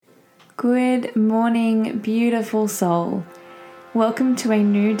Good morning, beautiful soul. Welcome to a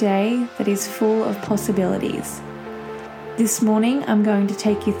new day that is full of possibilities. This morning, I'm going to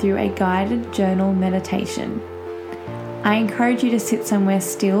take you through a guided journal meditation. I encourage you to sit somewhere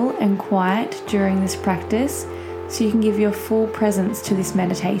still and quiet during this practice so you can give your full presence to this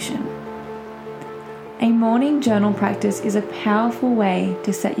meditation. A morning journal practice is a powerful way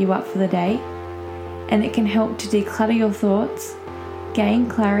to set you up for the day, and it can help to declutter your thoughts, gain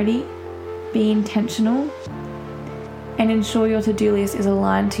clarity, be intentional, and ensure your to-do list is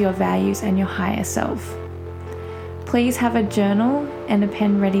aligned to your values and your higher self. Please have a journal and a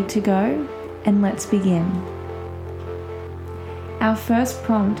pen ready to go, and let's begin. Our first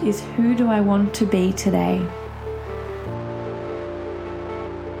prompt is, who do I want to be today?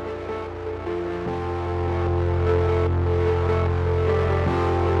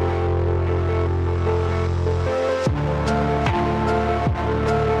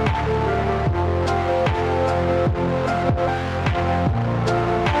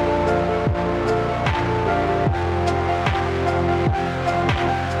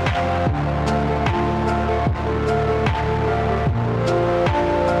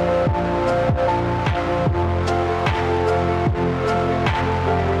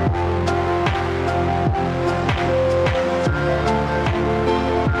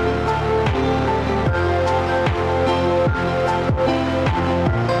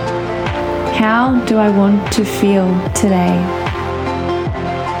 How do I want to feel today?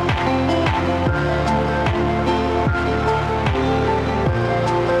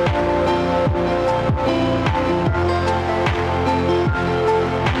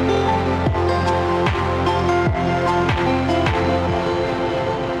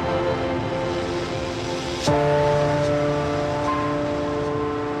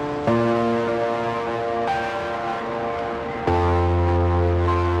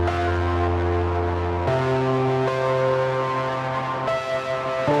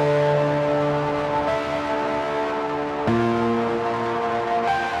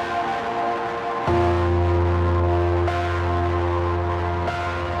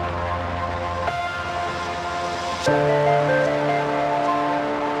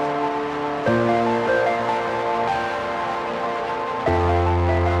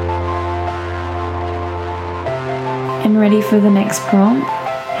 And ready for the next prompt?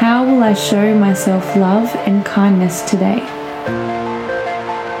 How will I show myself love and kindness today?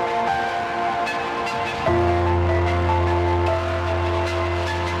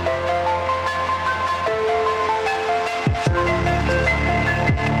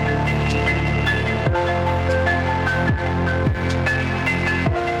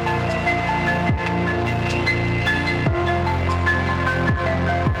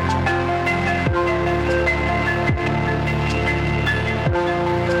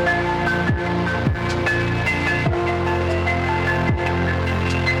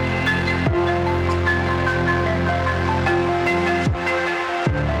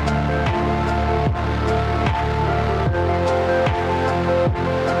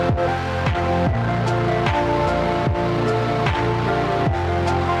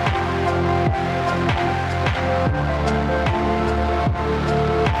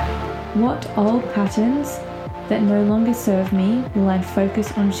 What old patterns that no longer serve me will I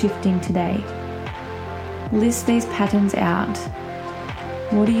focus on shifting today? List these patterns out.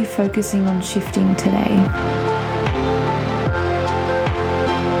 What are you focusing on shifting today?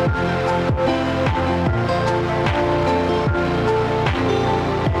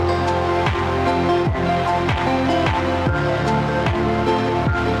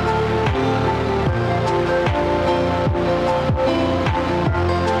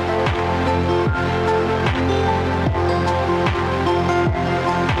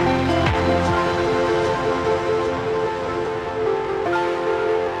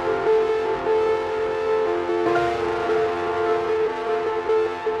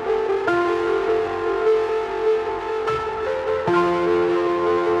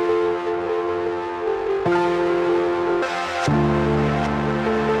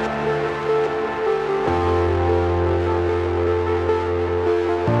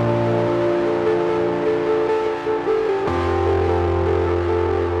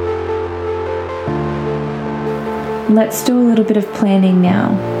 Let's do a little bit of planning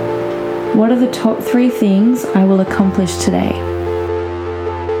now. What are the top 3 things I will accomplish today?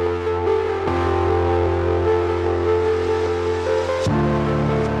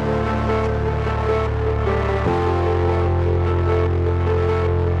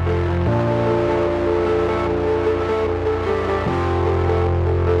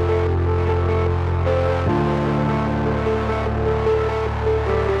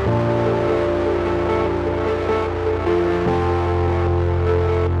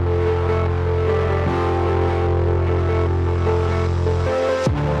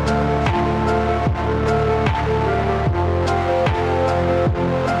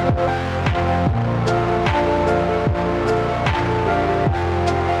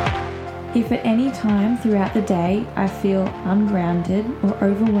 If at any time throughout the day I feel ungrounded or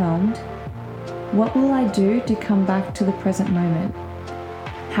overwhelmed, what will I do to come back to the present moment?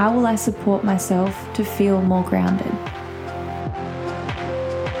 How will I support myself to feel more grounded?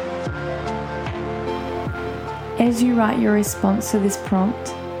 As you write your response to this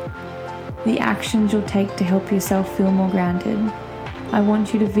prompt, the actions you'll take to help yourself feel more grounded, I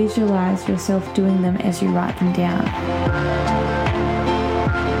want you to visualize yourself doing them as you write them down.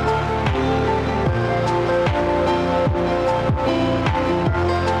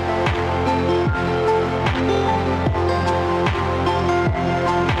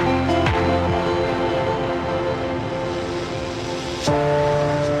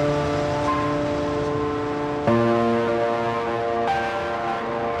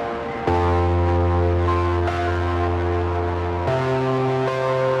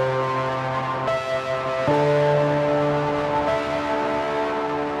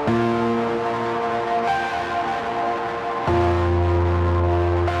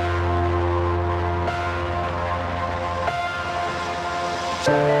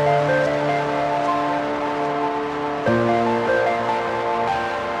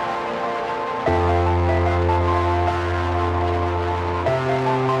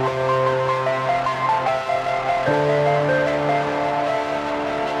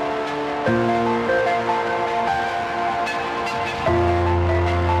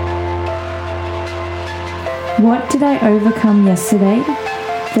 What did I overcome yesterday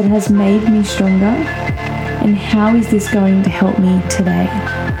that has made me stronger? And how is this going to help me today?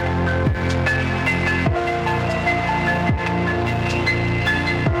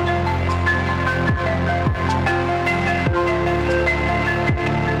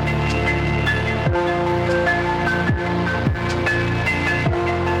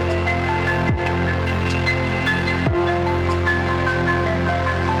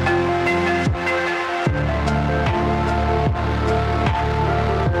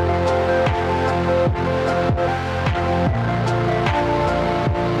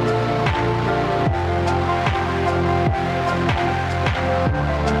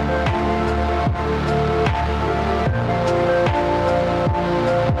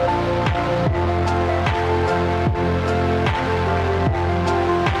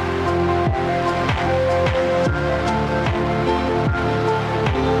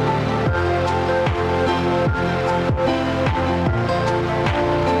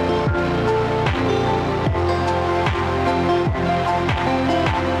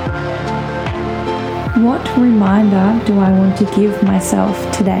 What reminder do I want to give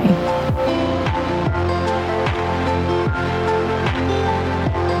myself today?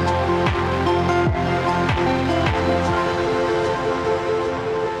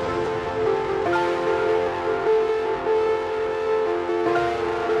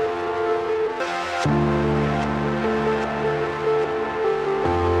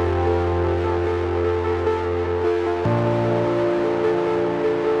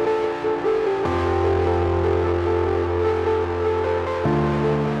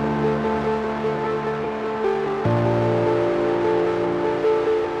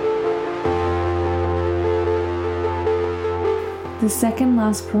 The second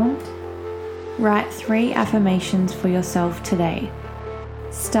last prompt, write 3 affirmations for yourself today.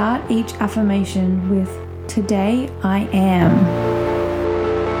 Start each affirmation with, "Today I am."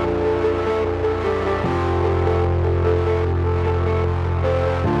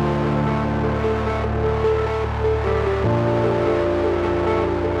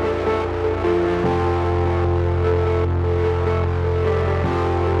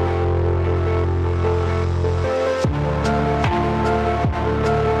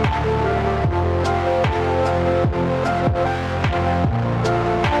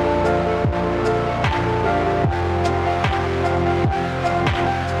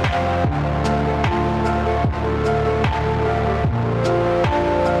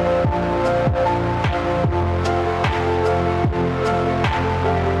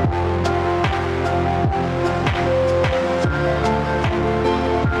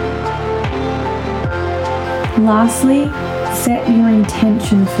 Lastly, set your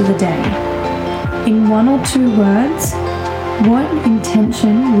intention for the day. In 1 or 2 words, what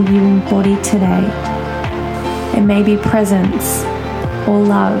intention will you embody today? It may be presence, or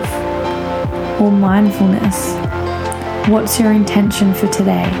love, or mindfulness. What's your intention for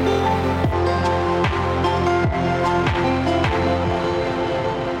today?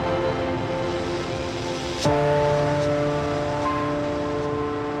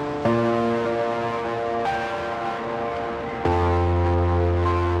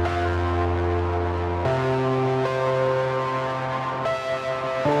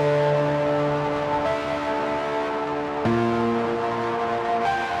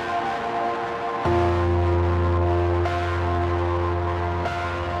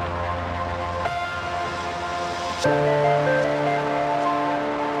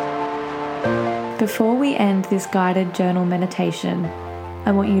 Before we end this guided journal meditation,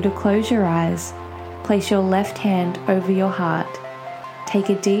 I want you to close your eyes, place your left hand over your heart, take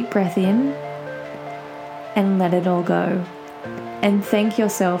a deep breath in, and let it all go. And thank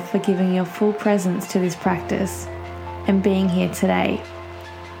yourself for giving your full presence to this practice and being here today.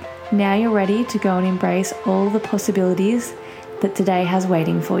 Now you're ready to go and embrace all the possibilities that today has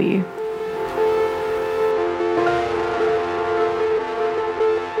waiting for you.